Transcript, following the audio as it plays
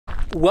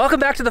Welcome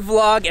back to the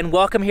vlog and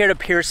welcome here to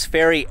Pierce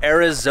Ferry,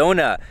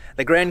 Arizona.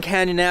 The Grand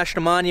Canyon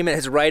National Monument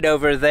is right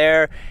over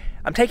there.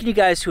 I'm taking you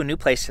guys to a new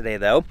place today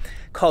though,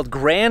 called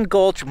Grand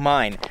Gulch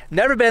Mine.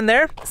 Never been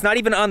there, it's not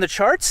even on the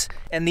charts,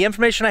 and the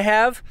information I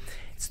have,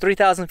 it's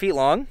 3,000 feet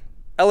long,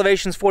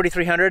 elevation's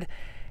 4,300,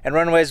 and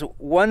runways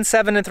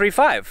 17 and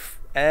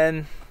 35.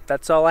 And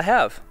that's all I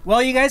have.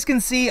 Well, you guys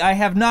can see I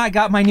have not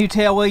got my new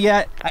tail wheel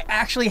yet. I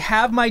actually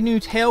have my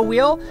new tail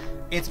wheel.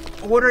 It's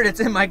ordered,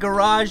 it's in my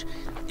garage.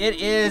 It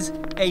is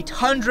a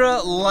Tundra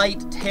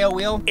Light tail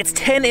wheel. It's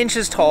 10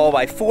 inches tall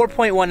by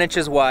 4.1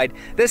 inches wide.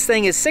 This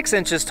thing is 6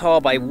 inches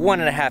tall by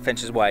 1.5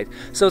 inches wide.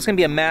 So it's gonna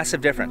be a massive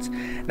difference.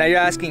 Now you're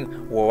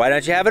asking, well, why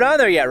don't you have it on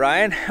there yet,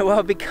 Ryan?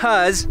 Well,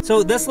 because,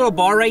 so this little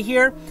bar right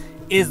here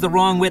is the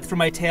wrong width for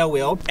my tail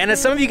wheel. And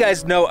as some of you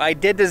guys know, I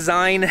did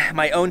design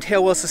my own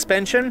tail wheel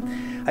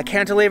suspension, a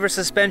cantilever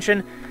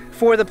suspension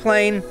for the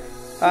plane,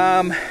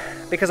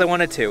 because I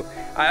wanted to.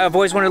 I've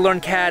always wanted to learn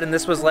CAD, and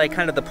this was like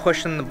kind of the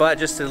push in the butt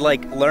just to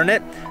like learn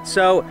it.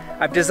 So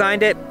I've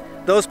designed it.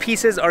 Those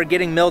pieces are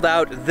getting milled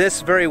out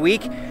this very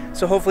week.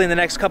 So hopefully in the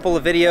next couple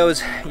of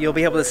videos, you'll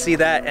be able to see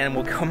that and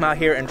we'll come out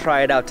here and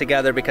try it out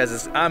together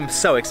because I'm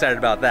so excited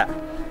about that.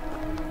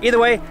 Either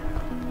way,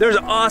 there's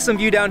an awesome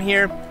view down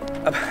here,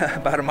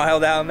 about a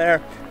mile down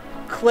there.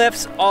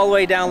 Cliffs all the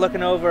way down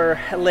looking over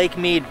Lake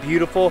Mead,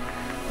 beautiful.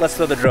 Let's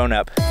throw the drone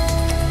up.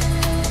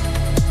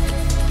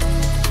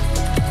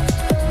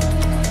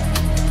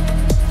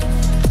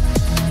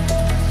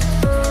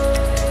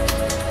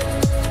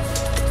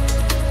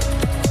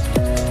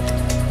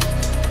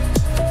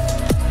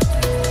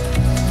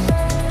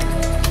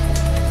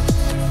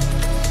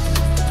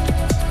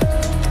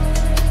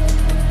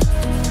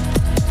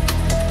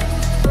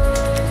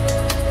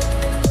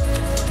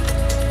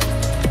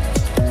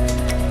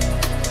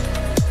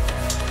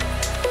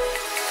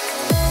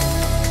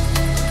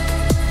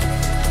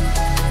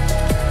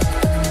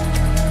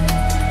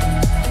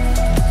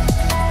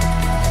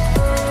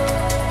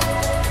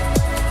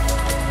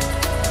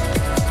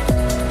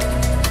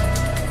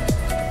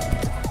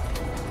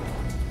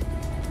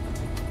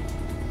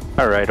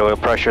 Alright, oil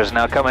pressure is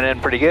now coming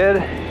in pretty good.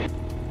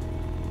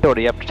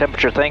 Already up to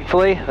temperature,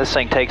 thankfully. This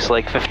thing takes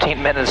like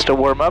 15 minutes to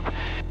warm up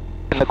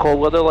in the cold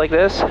weather like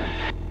this.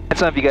 And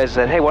some of you guys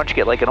said, hey, why don't you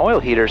get like an oil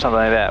heater or something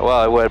like that? Well,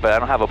 I would, but I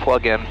don't have a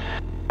plug-in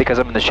because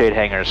I'm in the shade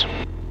hangars.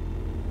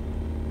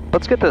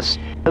 Let's get this,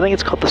 I think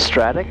it's called the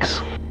Stratix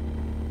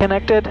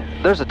connected.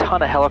 There's a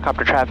ton of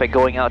helicopter traffic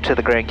going out to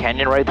the Grand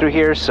Canyon right through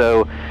here,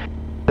 so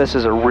this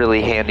is a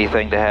really handy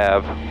thing to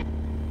have.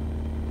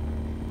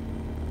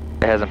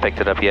 It hasn't picked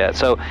it up yet.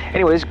 So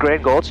anyways,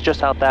 Grand Gulch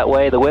just out that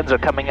way. The winds are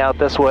coming out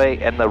this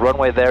way and the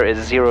runway there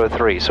is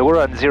 03. So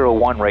we're on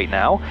 01 right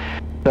now.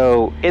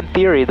 So in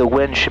theory, the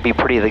wind should be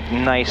pretty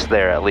nice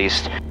there at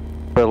least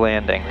for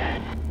landing.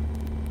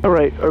 All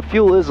right, our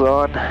fuel is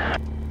on.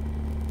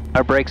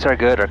 Our brakes are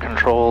good, our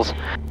controls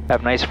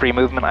have nice free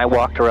movement. I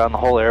walked around the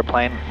whole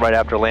airplane right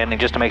after landing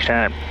just to make sure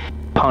I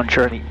didn't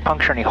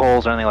puncture any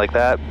holes or anything like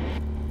that.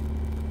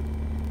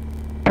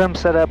 Trim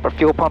set up, our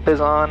fuel pump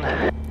is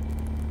on.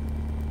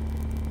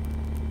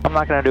 I'm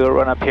not going to do a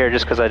run up here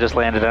just because I just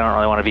landed. I don't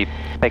really want to be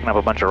picking up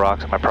a bunch of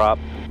rocks on my prop.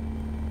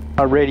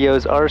 Our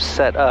radios are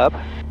set up.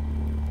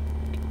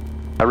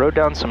 I wrote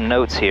down some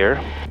notes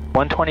here.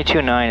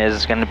 122.9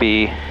 is going to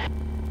be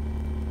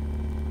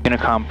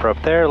Unicom for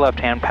up there,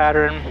 left-hand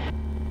pattern.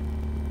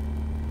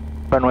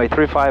 Runway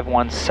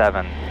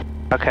 3517.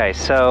 Okay,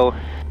 so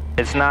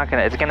it's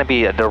going to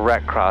be a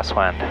direct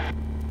crosswind.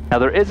 Now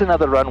there is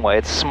another runway,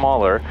 it's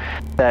smaller,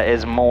 that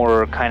is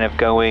more kind of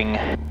going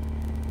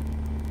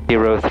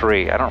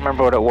 03. I don't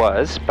remember what it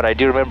was, but I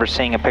do remember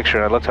seeing a picture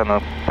and I looked on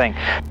the thing.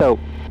 So,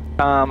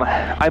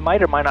 I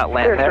might or might not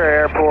land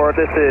there. Airport,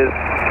 this is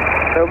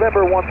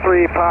November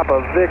 13 Papa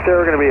Victor.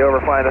 We're going to be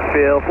overflying the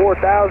field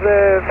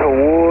 4,000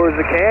 towards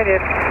the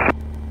canyon.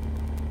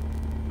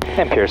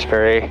 And Pierce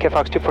Ferry, Kit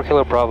Fox 24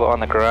 Kilo Bravo on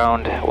the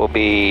ground. Will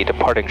be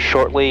departing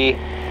shortly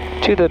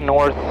to the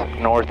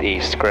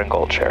northeast Grand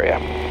Gulch area.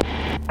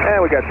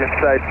 And we got you in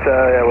sight.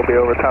 Yeah, we'll be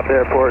over top the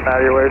airport and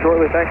out of your way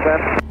shortly. Thanks,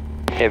 man.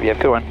 Yeah, you have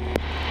a good one.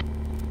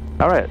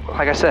 Alright,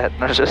 like I said,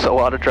 there's just a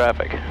lot of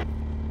traffic.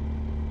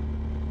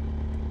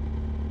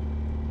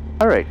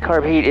 Alright,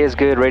 carb heat is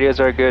good, radios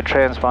are good,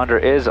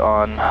 transponder is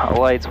on.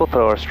 Lights, we'll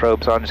throw our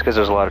strobes on just because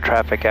there's a lot of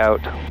traffic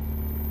out.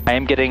 I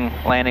am getting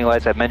landing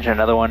lights, I've mentioned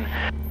another one.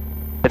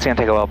 It's going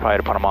to take a while probably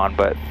to put them on,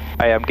 but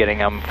I am getting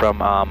them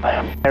from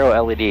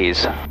Aero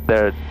LEDs.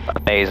 They're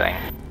amazing.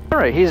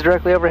 Alright, he's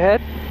directly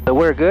overhead, so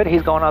we're good,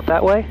 he's going out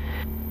that way.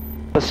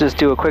 Let's just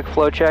do a quick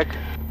flow check.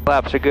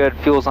 Flaps are good,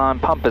 fuel's on,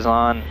 pump is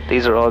on,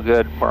 these are all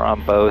good, we're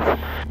on both.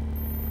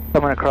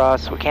 Coming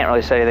across, we can't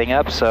really set anything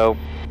up, so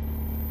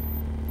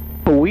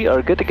we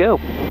are good to go.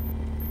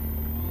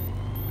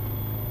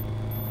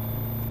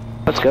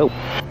 Let's go.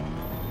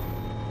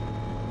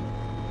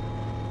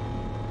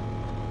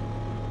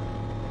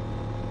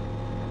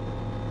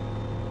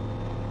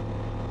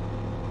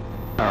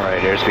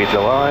 Alright, airspeed's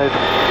alive.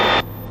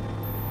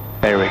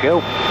 There we go.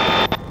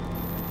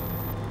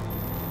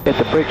 Hit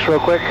the brakes real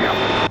quick.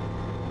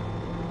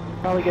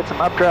 Probably get some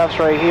updrafts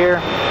right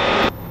here,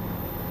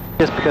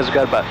 just because we've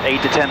got about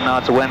 8 to 10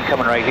 knots of wind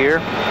coming right here.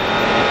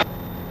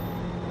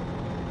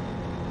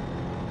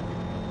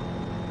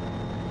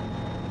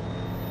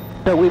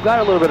 So we've got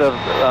a little bit of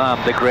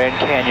the Grand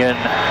Canyon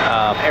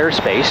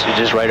airspace, which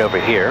is right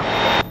over here.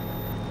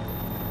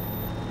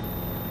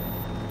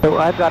 So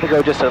I've got to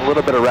go just a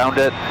little bit around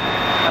it.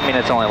 I mean,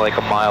 it's only like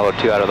a mile or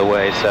two out of the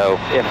way, so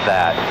if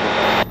that.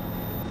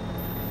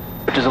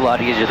 Which is a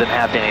lot easier than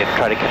having to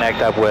try to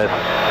connect up with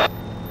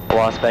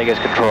Las Vegas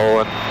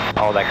control and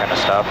all that kind of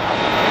stuff.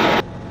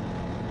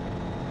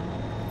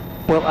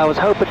 Well, I was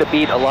hoping to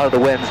beat a lot of the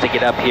winds to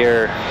get up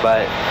here,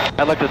 but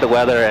I looked at the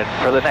weather,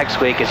 and for the next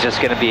week it's just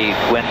going to be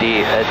windy.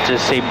 It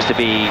just seems to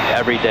be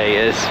every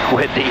day is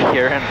windy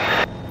here in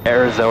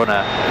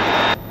Arizona.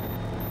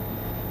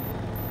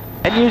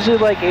 And usually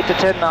like 8 to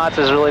 10 knots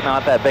is really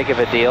not that big of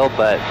a deal,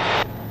 but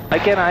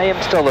again, I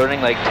am still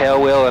learning like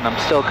tailwheel, and I'm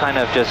still kind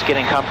of just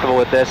getting comfortable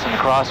with this and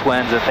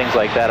crosswinds and things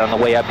like that. On the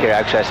way up here,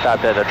 actually I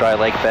stopped at a dry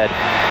lake bed.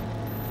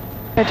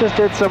 I just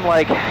did some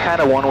like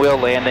kind of one-wheel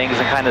landings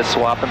and kind of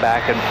swapping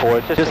back and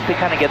forth just to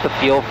kind of get the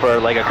feel for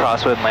like a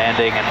crosswind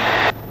landing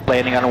and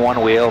landing on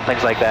one wheel,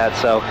 things like that.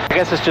 So I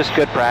guess it's just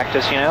good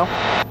practice, you know?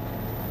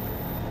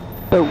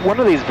 So one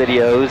of these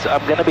videos,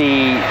 I'm going to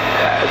be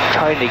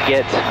trying to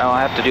get, I'll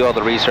have to do all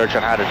the research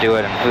on how to do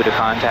it and who to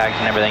contact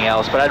and everything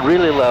else, but I'd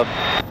really love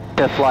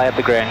to fly up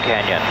the Grand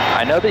Canyon.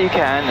 I know that you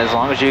can, as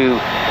long as you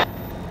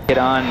get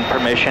on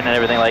permission and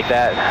everything like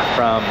that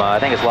from, I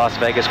think it's Las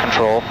Vegas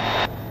control.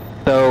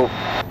 So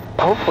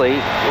hopefully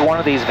one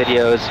of these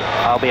videos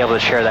I'll be able to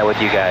share that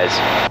with you guys,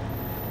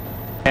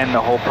 and the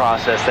whole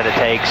process that it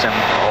takes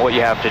and what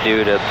you have to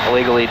do to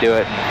legally do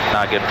it and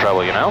not get in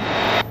trouble, you know?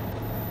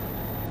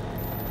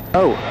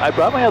 Oh, I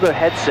brought my other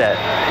headset.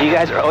 You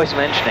guys are always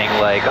mentioning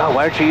like, oh,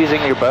 why aren't you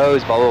using your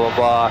Bose, blah, blah, blah,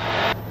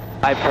 blah.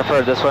 I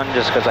prefer this one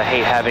just because I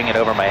hate having it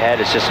over my head.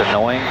 It's just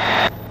annoying.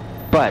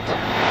 But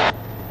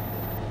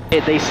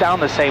they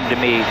sound the same to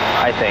me,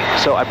 I think.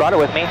 So I brought it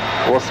with me.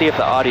 We'll see if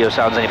the audio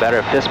sounds any better,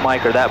 if this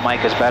mic or that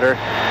mic is better.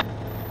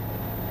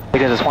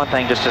 Because it's one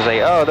thing just to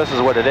say, oh, this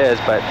is what it is,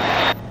 but...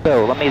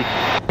 So let me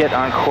get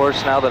on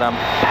course now that I'm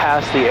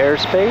past the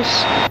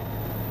airspace.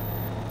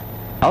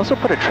 I also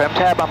put a trim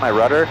tab on my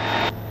rudder.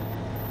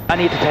 I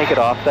need to take it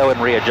off though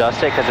and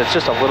readjust it because it's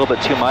just a little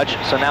bit too much.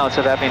 So now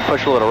instead of having to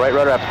push a little right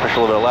rudder, I have to push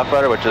a little bit of left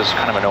rudder, which is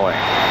kind of annoying.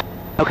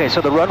 Okay, so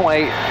the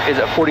runway is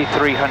at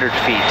 4,300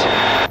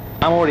 feet.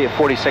 I'm already at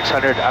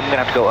 4,600. I'm gonna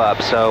have to go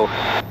up. So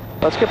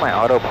let's get my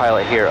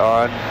autopilot here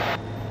on.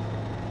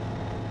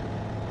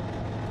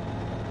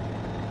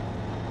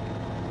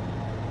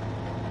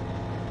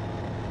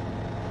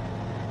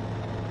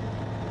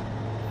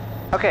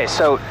 Okay,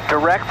 so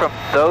direct from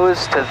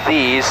those to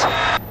these,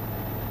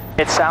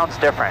 it sounds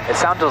different. It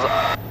sounds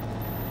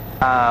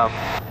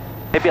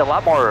maybe a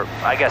lot more,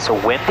 I guess,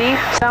 windy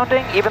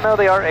sounding, even though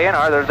they are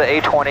A&R, they're the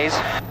A20s.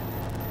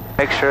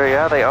 Make sure,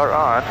 yeah, they are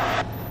on.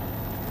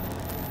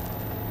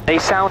 They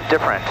sound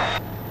different.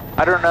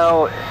 I don't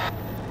know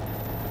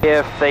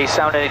if they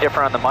sound any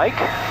different on the mic,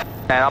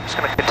 and I'm just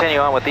going to continue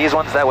on with these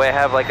ones, that way I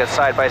have like a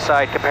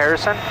side-by-side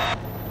comparison.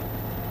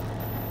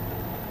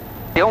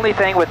 The only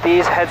thing with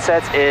these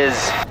headsets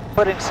is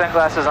putting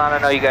sunglasses on. I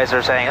know you guys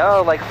are saying,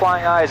 oh, like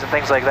flying eyes and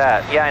things like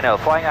that. Yeah, I know,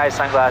 flying eyes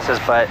sunglasses,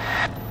 but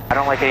I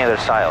don't like any other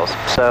styles.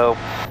 So,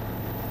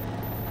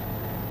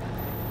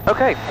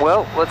 okay,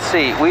 well, let's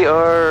see. We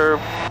are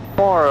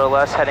more or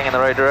less heading in the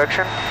right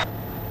direction. A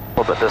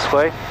little bit this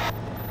way.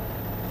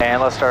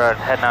 And let's start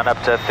heading on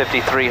up to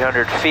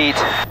 5,300 feet.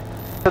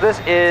 So this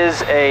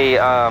is a,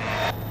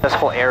 this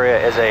whole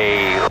area is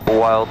a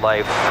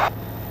wildlife,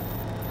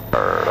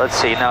 or let's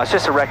see, no, it's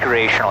just a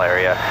recreational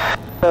area.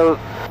 So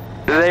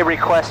they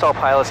request all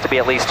pilots to be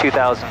at least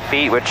 2,000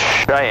 feet, which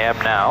I am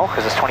now,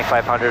 because it's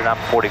 2,500 and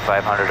I'm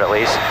 4,500 at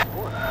least.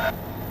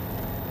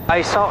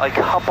 I saw a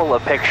couple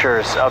of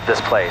pictures of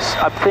this place.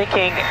 I'm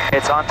thinking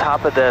it's on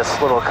top of this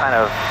little kind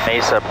of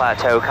mesa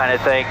plateau kind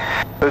of thing.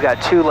 We've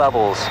got two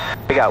levels.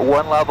 We got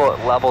one level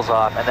that levels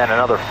off and then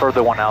another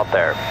further one out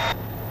there.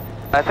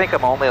 I think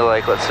I'm only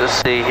like, let's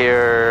just see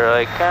here,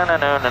 like,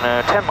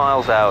 no, 10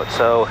 miles out.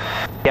 So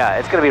yeah,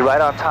 it's gonna be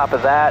right on top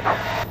of that.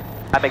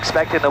 I'm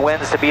expecting the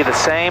winds to be the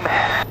same,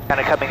 kind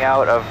of coming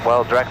out of,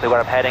 well, directly where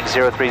I'm heading,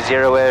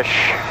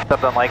 030-ish,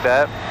 something like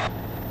that.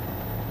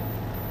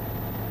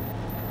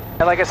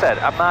 And like I said,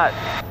 I'm not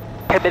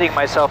committing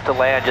myself to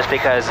land just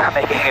because I'm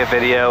making a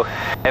video.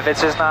 If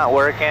it's just not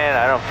working,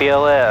 I don't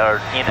feel it,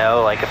 or, you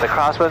know, like if the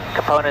crosswind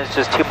component is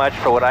just too much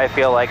for what I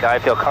feel like I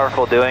feel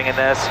comfortable doing in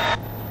this,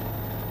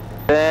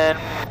 then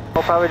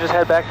we'll probably just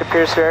head back to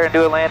Pierce Ferry and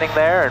do a landing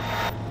there, and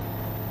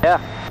yeah,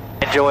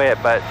 enjoy it.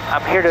 But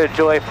I'm here to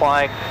enjoy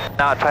flying,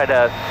 not try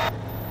to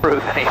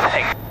prove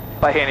anything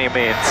by any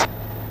means.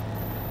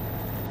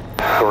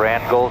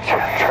 Grand Gulch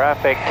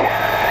traffic,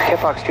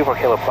 Fox 24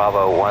 Kilo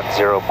Bravo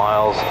 10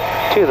 miles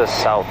to the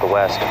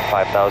southwest,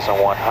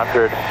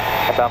 5,100,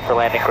 and bound for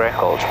landing Grand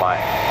Gulch Mine.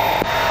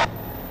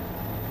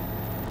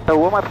 So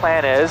what my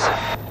plan is,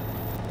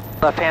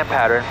 left-hand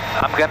pattern,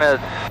 I'm gonna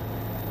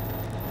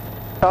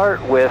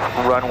start with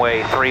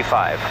runway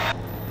 35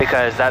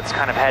 because that's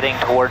kind of heading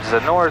towards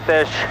the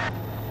northish.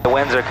 The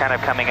winds are kind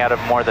of coming out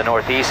of more the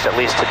northeast, at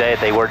least today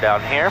they were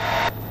down here,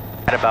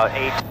 at about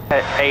 8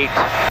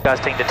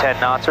 gusting to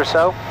 10 knots or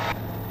so.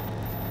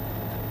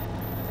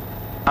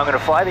 I'm going to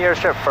fly the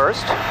airstrip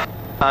first.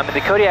 In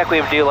the Kodiak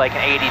we would do like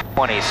an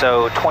 80-20,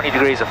 so 20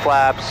 degrees of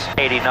flaps,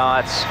 80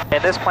 knots.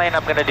 In this plane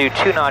I'm going to do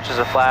 2 notches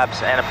of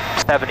flaps and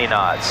 70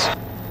 knots.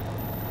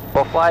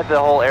 We'll fly the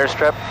whole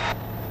airstrip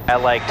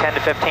at like 10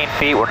 to 15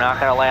 feet. We're not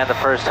going to land the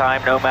first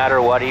time, no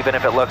matter what, even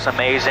if it looks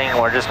amazing.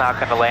 We're just not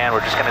going to land, we're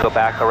just going to go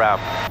back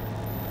around.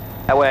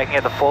 That way I can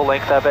get the full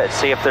length of it,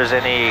 see if there's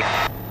any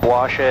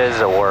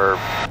washes or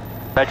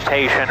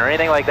vegetation or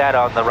anything like that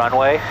on the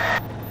runway.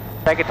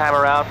 Second time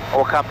around,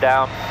 we'll come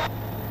down,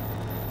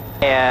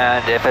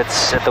 and if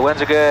the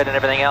winds are good and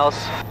everything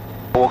else,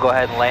 we'll go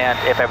ahead and land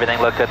if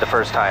everything looked good the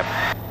first time.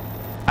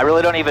 I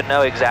really don't even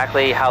know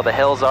exactly how the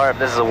hills are, if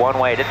this is a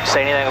one-way. It didn't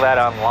say anything of that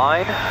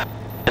online,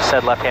 it just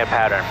said left-hand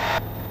pattern.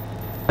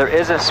 There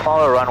is a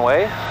smaller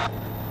runway,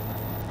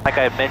 like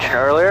I mentioned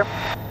earlier,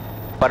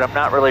 but I'm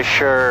not really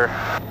sure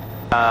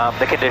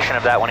the condition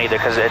of that one either,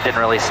 because it didn't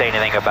really say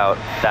anything about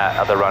that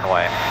other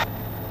runway.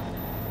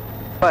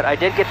 But I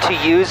did get to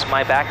use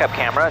my backup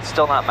camera. It's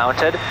still not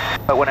mounted,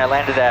 but when I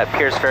landed at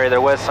Pierce Ferry,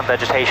 there was some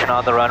vegetation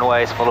on the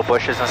runway, some little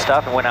bushes and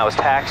stuff, and when I was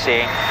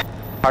taxiing,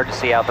 hard to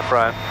see out the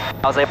front,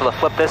 I was able to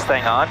flip this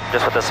thing on,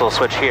 just with this little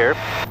switch here.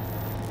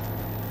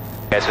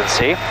 You guys can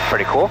see,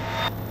 pretty cool.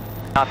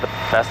 Not the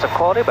best of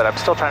quality, but I'm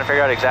still trying to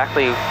figure out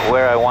exactly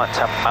where I want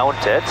to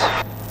mount it.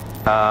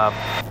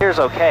 Here's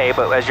okay,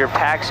 but as you're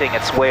taxiing,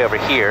 it's way over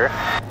here.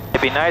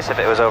 It'd be nice if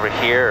it was over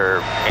here,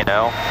 or, you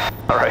know,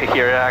 right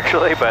here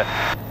actually, but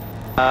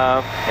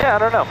yeah, I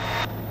don't know.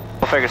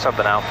 We'll figure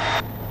something out.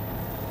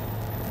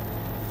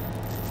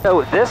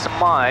 So this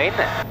mine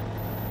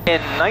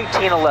in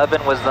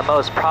 1911 was the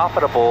most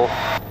profitable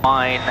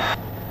mine,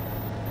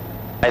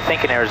 I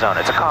think, in Arizona.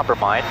 It's a copper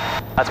mine.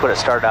 That's what it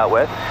started out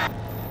with.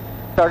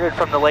 Started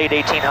from the late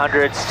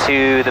 1800s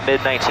to the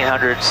mid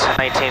 1900s,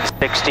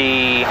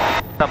 1960,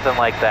 something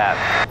like that.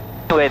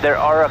 Anyway, there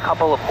are a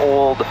couple of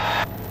old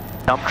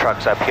dump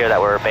trucks up here that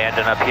were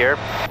abandoned up here.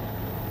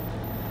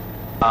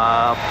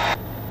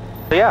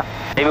 So yeah,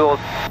 maybe we'll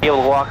be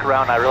able to walk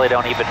around, I really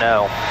don't even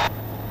know.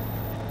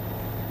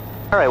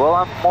 Alright, well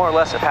I'm more or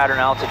less at pattern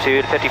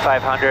altitude,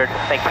 5,500.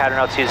 I think pattern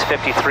altitude is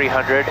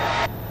 5,300.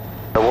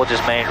 So we'll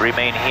just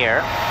remain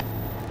here.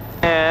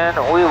 And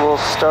we will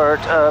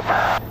start up.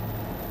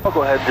 I'll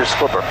go ahead and just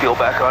flip our fuel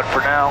back on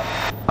for now.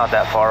 Not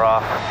that far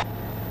off.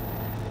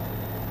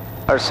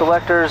 Our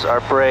selectors,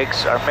 our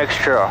brakes, our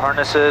mixture, our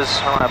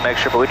harnesses. I don't have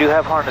mixture, but we do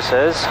have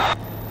harnesses.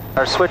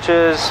 Our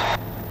switches.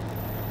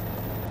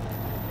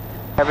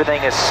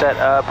 Everything is set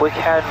up. We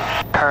can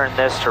turn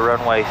this to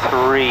runway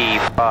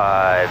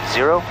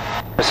 350,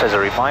 just as a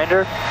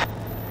reminder.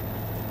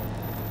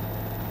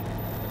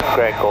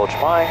 Grand Gulch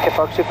Mine,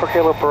 Kodiak Super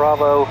Kilo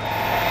Bravo,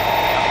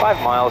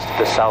 5 miles to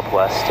the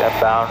southwest,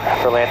 inbound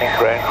for landing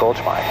Grand Gulch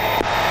Mine.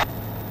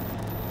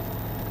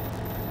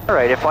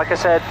 Alright, if like I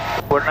said,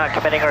 we're not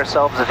committing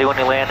ourselves to do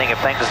any landing, if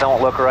things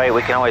don't look right,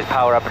 we can always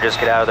power up and just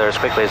get out of there as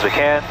quickly as we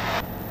can.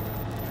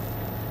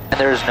 And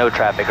there's no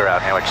traffic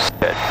around here, which is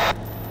good.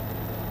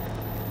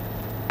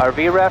 Our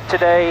VREF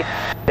today,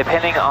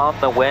 depending on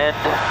the wind,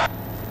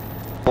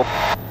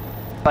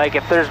 like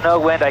if there's no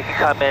wind, I can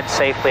come in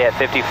safely at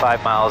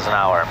 55 miles an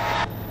hour.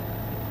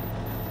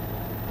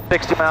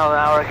 60 miles an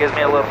hour gives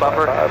me a little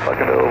buffer.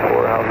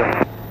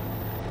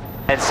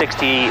 And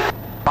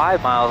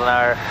 65 miles an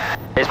hour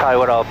is probably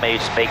what I'll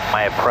make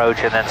my approach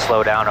and then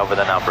slow down over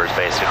the numbers,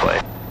 basically.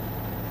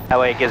 That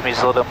way it gives me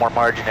just a little bit more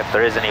margin if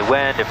there is any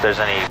wind, if there's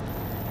any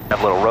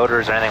little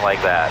rotors or anything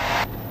like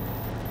that.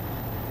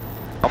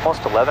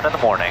 Almost 11 in the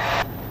morning.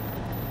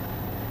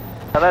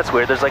 Now that's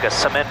weird, there's like a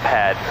cement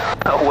pad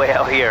way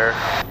out here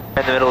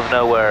in the middle of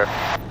nowhere.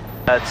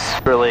 That's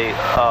really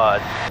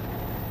odd.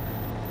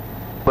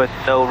 With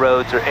no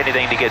roads or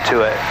anything to get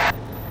to it.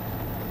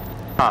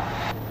 Huh.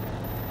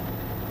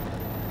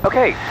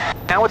 Okay,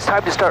 now it's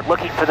time to start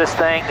looking for this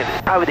thing.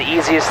 Probably the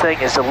easiest thing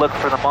is to look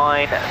for the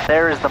mine.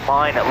 There is the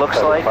mine, it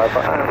looks like.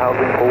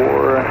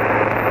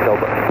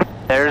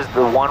 There's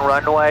the one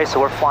runway, so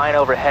we're flying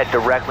overhead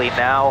directly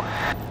now.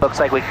 Looks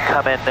like we can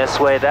come in this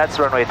way. That's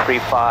runway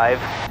 35.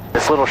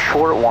 This little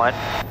short one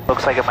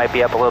looks like it might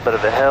be up a little bit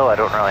of a hill. I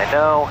don't really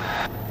know.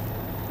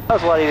 That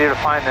was a lot easier to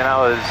find than I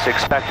was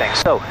expecting.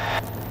 So,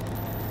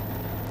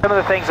 some of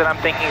the things that I'm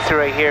thinking through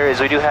right here is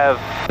we do have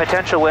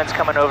potential winds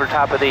coming over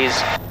top of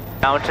these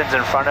mountains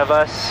in front of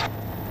us.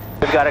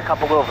 We've got a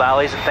couple little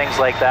valleys and things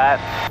like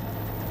that.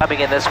 Coming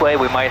in this way,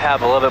 we might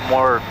have a little bit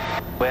more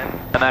wind.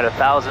 I'm at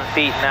 1,000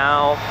 feet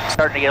now,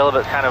 starting to get a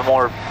little bit kind of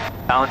more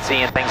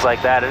bouncy and things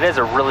like that. It is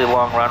a really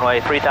long runway,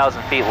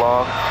 3,000 feet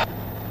long,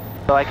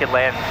 so I could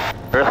land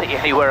really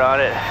anywhere on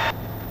it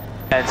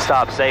and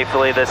stop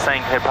safely. This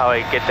thing could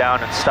probably get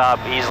down and stop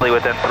easily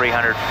within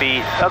 300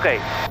 feet.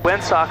 Okay,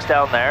 windsocks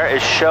down there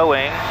is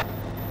showing,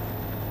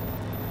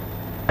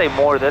 say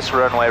more this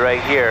runway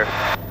right here.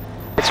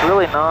 It's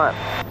really not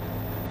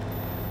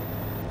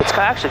It's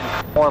actually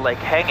more like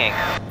hanging.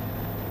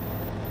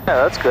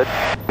 Yeah, that's good.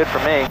 Good for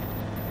me.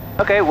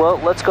 Okay, well,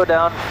 let's go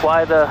down,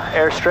 fly the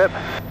airstrip.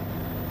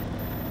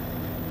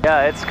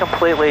 Yeah, it's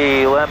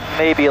completely,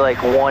 maybe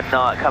like 1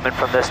 knot coming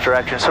from this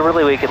direction, so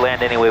really we could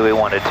land any way we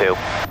wanted to.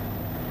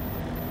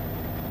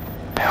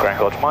 Grand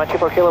Gulch, Mine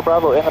 24 Kilo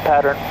Bravo in the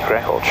pattern,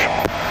 Grand Gulch.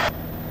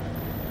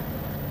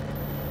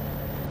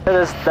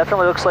 This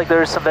definitely looks like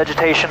there's some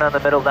vegetation in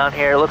the middle down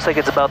here. It looks like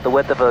it's about the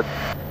width of a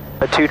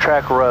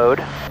 2-track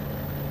road.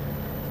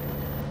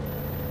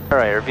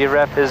 Alright, our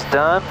VREF is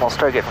done. We'll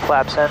start getting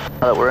flaps in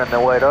now that we're in the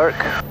white arc.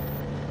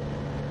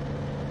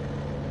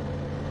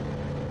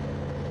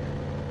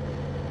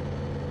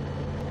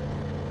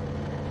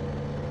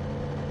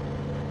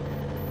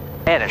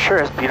 Man, it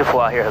sure is beautiful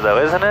out here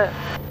though, isn't it?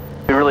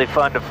 It'd be really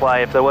fun to fly.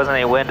 If there wasn't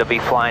any wind, to be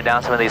flying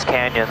down some of these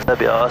canyons. That'd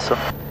be awesome.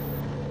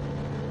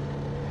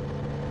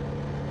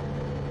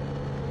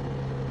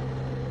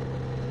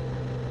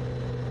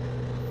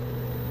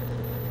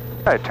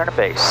 Alright, turn to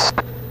base.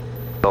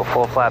 Go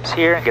full flaps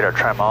here and get our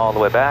trim all the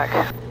way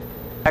back.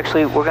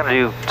 Actually, we're going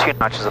to do 2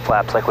 notches of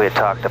flaps like we had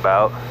talked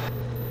about.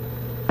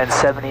 And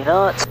 70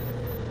 knots.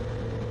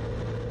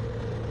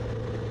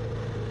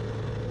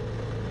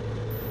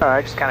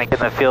 Alright, just kind of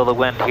getting the feel of the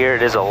wind here.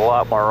 It is a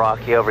lot more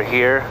rocky over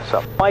here,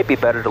 so it might be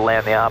better to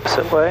land the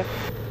opposite way.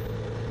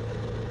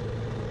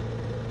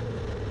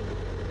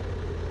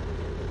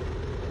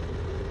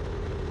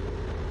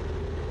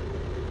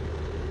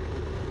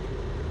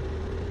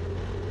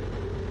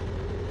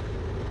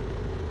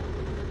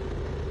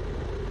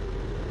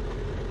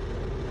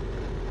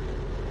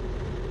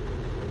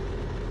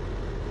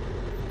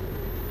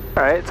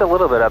 Alright, it's a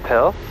little bit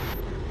uphill.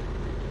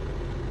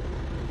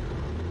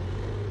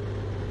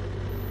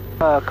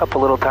 A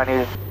couple little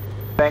tiny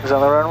things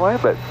on the runway,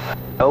 but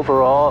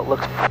overall it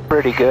looks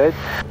pretty good.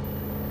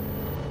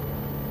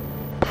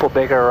 A couple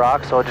bigger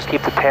rocks, so we'll just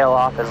keep the tail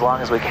off as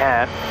long as we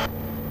can.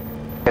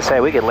 Like I say,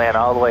 we could land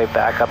all the way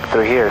back up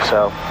through here,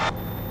 so.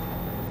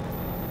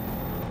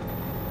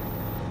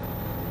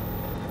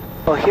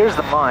 Well, here's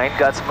the mine.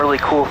 Got some really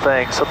cool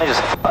things. So let me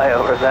just fly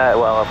over that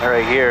while I'm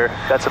right here.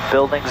 Got some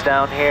buildings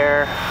down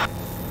here.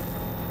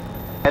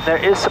 And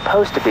there is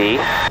supposed to be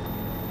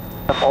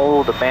some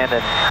old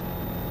abandoned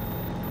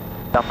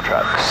dump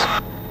trucks.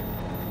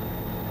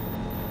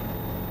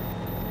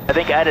 I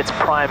think at its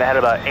prime it had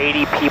about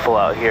 80 people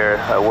out here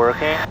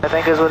working, I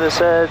think is what it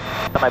said.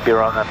 I might be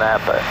wrong on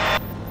that, but...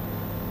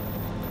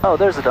 Oh,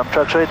 there's the dump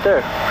trucks right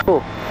there.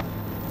 Cool.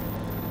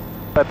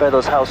 Right by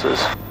those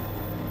houses.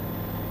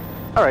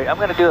 Alright, I'm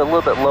going to do a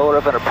little bit lower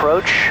of an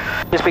approach,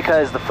 just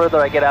because the further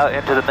I get out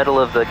into the middle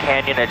of the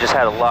canyon, it just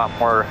had a lot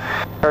more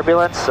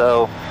turbulence,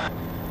 so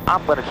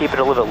I'm going to keep it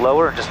a little bit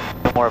lower and just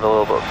do more of a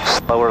little bit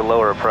slower,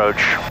 lower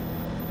approach.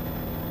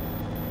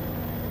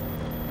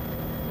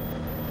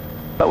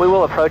 But we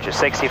will approach at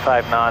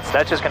 65 knots.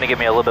 That's just going to give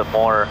me a little bit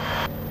more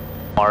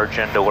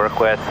margin to work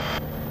with,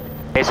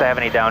 in case I have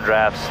any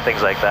downdrafts,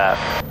 things like that.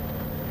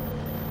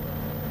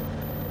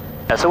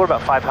 Yeah, so we're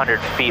about 500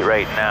 feet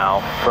right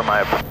now for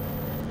my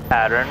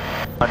pattern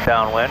on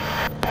downwind.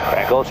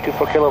 Grand Gulch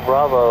 24 Kilo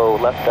Bravo,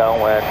 left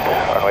downwind,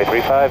 runway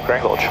 35,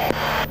 Grand Gulch.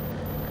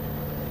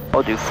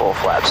 We'll do full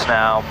flaps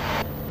now,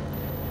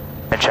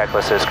 and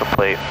checklist is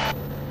complete.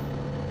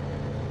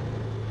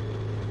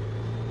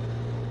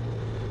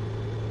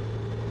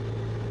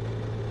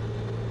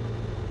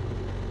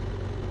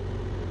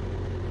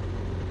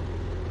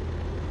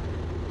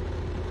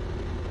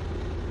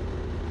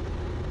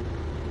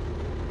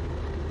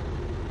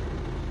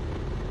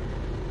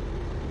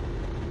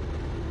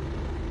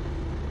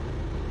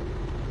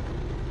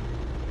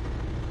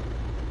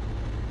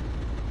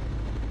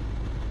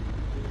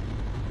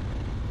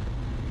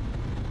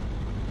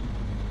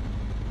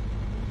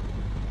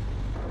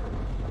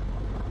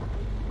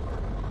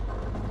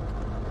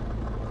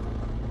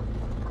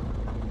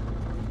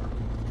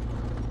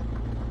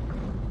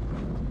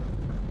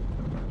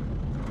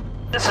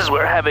 This is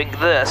where having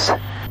this is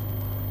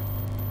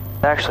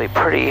actually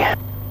pretty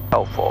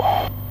helpful.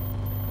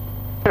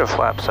 Get our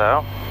flaps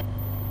out.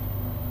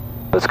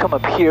 Let's come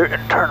up here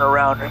and turn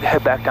around and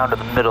head back down to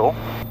the middle.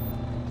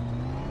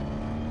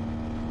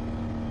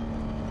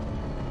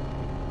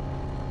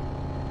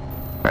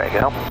 There you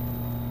go.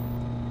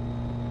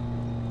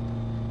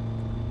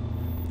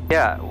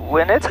 Yeah,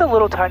 when it's a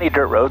little tiny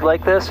dirt road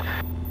like this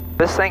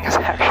thing is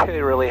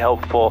actually really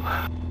helpful.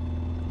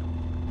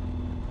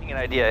 An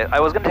idea. I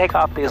was going to take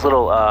off these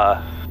little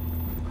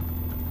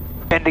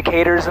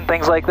indicators and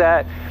things like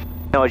that,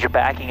 you know, as you're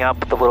backing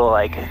up, the little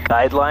like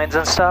guidelines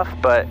and stuff,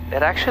 but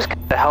it actually is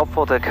kind of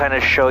helpful to kind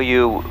of show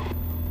you,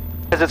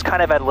 because it's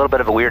kind of at a little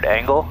bit of a weird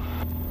angle.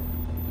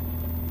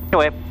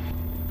 Anyway,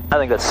 I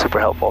think that's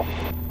super helpful.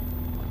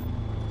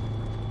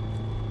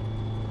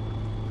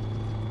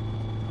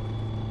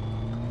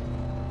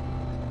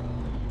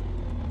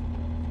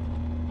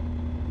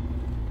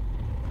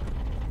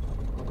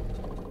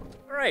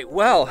 Alright,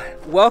 well,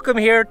 welcome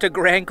here to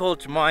Grand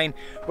Gulch Mine.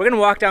 We're gonna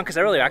walk down because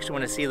I really actually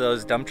want to see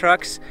those dump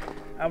trucks.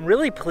 I'm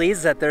really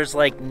pleased that there's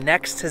like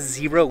next to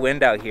zero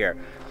wind out here.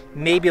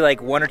 maybe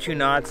like 1 or 2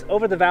 knots.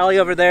 Over the valley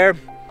over there,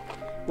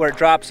 where it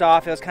drops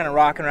off, it was kind of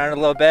rocking around a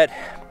little bit,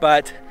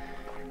 but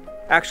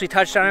actually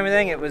touched on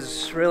everything. It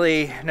was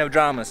really no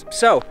dramas.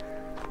 So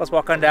let's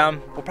walk on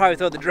down. We'll probably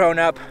throw the drone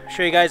up,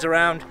 show you guys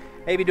around,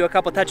 maybe do a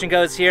couple touch and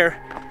goes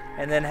here,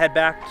 and then head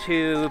back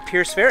to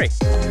Pierce Ferry.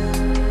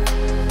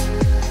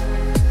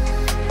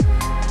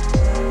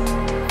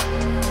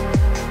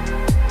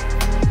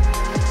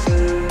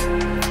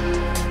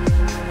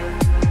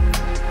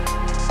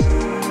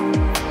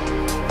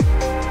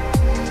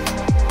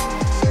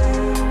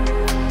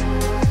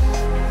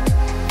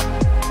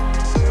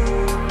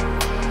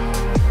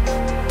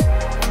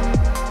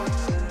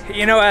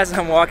 You know, as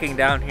I'm walking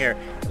down here,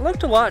 it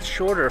looked a lot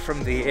shorter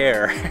from the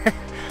air.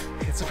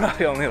 It's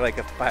probably only like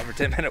a 5 or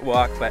 10 minute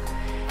walk, but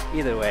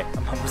either way,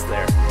 I'm almost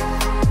there.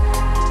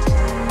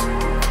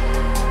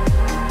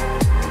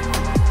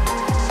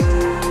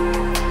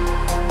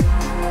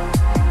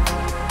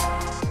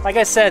 Like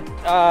I said,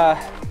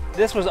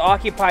 this was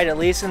occupied at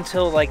least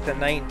until like the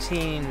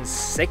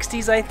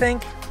 1960s, I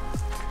think.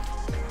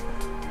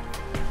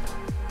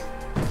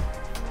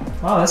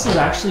 Wow, this is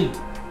actually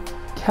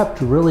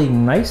kept really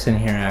nice in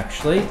here,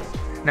 actually.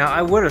 Now,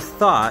 I would have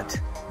thought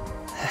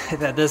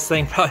that this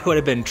thing probably would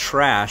have been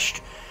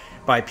trashed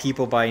by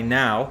people by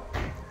now,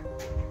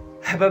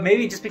 but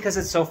maybe just because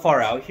it's so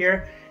far out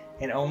here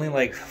and only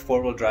like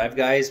 4-wheel drive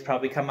guys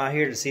probably come out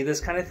here to see this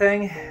kind of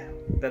thing,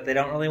 that they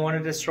don't really want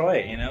to destroy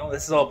it, you know?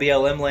 This is all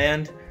BLM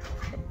land,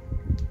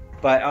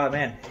 but oh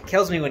man, it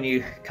kills me when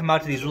you come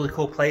out to these really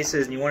cool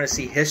places and you want to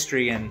see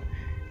history and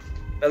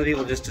other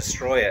people just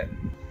destroy it.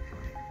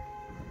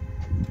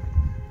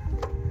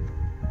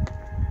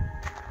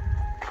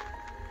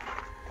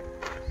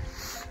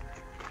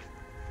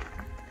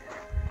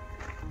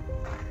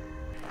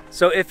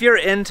 So if you're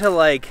into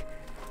like,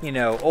 you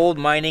know, old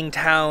mining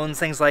towns,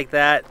 things like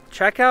that,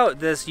 check out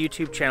this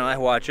YouTube channel. I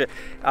watch it,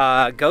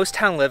 Ghost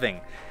Town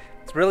Living.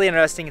 It's really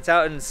interesting. It's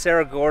out in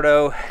Cerro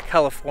Gordo,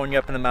 California,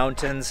 up in the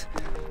mountains.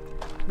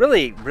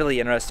 Really, really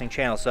interesting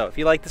channel. So if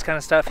you like this kind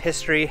of stuff,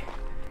 history,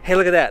 hey,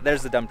 look at that.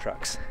 There's the dump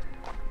trucks.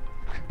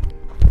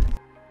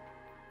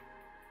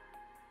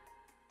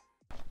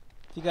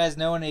 If you guys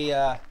know any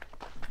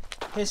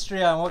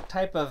history on what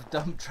type of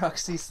dump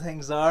trucks these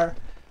things are,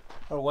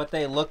 or what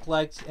they look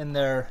like in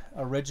their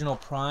original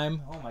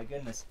prime. Oh my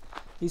goodness,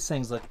 these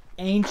things look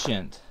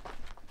ancient.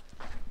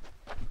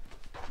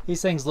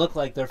 These things look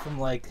like they're from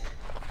like,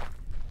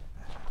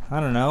 I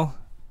don't know,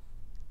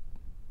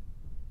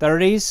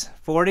 30s,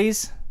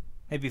 40s,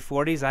 maybe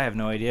 40s, I have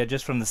no idea,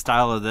 just from the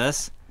style of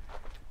this.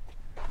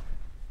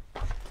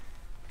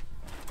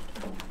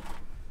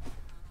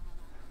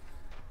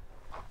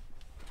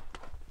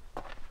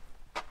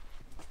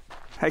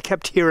 I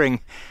kept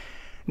hearing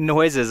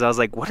noises. I was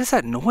like, what is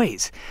that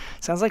noise?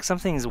 Sounds like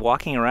something's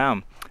walking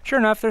around. Sure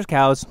enough, there's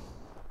cows.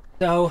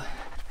 So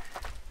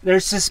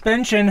there's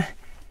suspension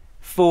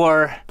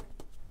for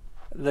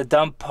the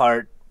dump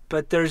part,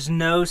 but there's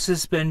no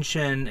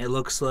suspension, it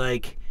looks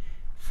like,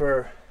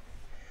 for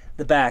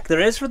the back.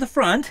 There is for the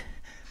front,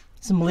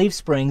 some leaf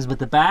springs, but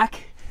the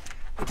back,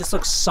 it just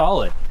looks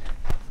solid.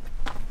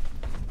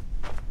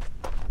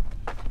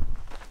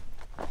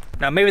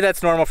 Now maybe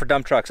that's normal for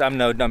dump trucks. I'm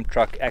no dump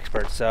truck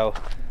expert, so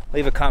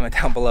leave a comment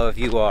down below if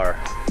you are.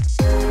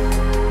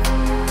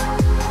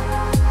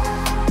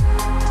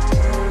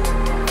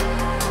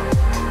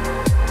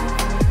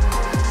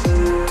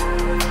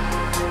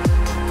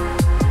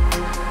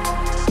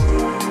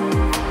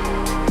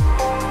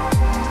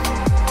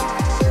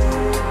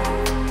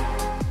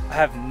 I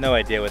have no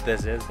idea what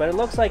this is, but it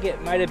looks like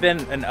it might have been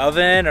an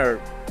oven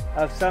or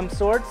of some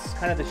sorts,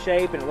 kind of the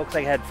shape, and it looks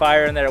like it had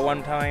fire in there at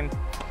one time.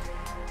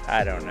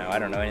 I don't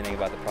know anything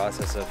about the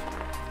process of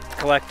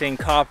collecting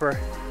copper.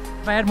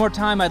 If I had more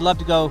time, I'd love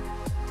to go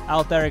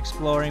out there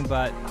exploring,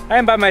 but I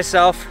am by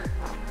myself.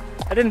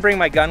 I didn't bring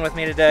my gun with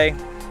me today.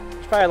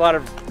 There's probably a lot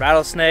of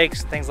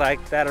rattlesnakes, things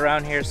like that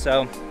around here,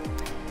 so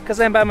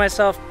because I'm by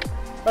myself,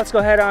 let's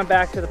go head on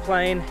back to the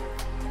plane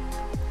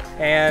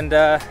and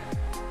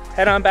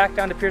head on back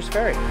down to Pierce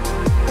Ferry.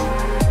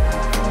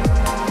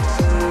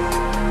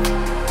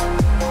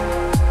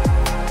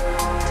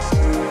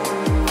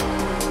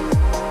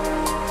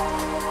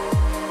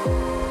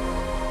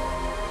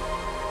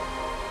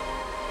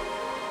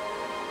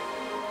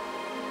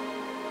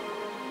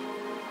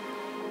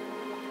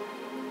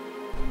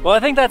 Well, I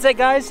think that's it,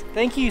 guys.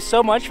 Thank you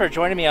so much for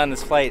joining me on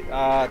this flight.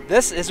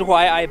 This is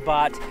why I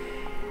bought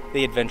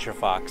the Adventure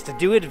Fox, to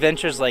do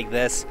adventures like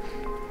this,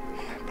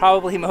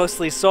 probably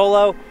mostly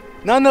solo.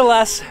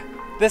 Nonetheless,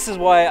 this is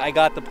why I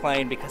got the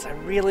plane, because I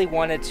really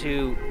wanted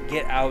to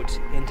get out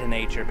into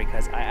nature,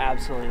 because I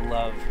absolutely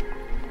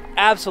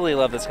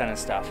love this kind of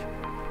stuff.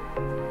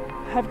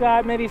 I've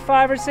got maybe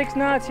 5 or 6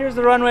 knots. Here's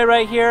the runway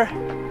right here.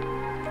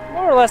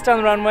 More or less down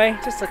the runway,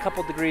 just a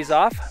couple degrees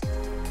off.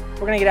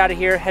 We're gonna get out of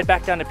here, head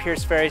back down to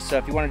Pierce Ferry, so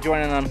if you want to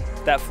join in on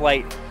that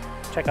flight,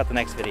 check out the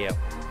next video.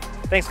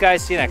 Thanks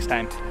guys, see you next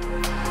time.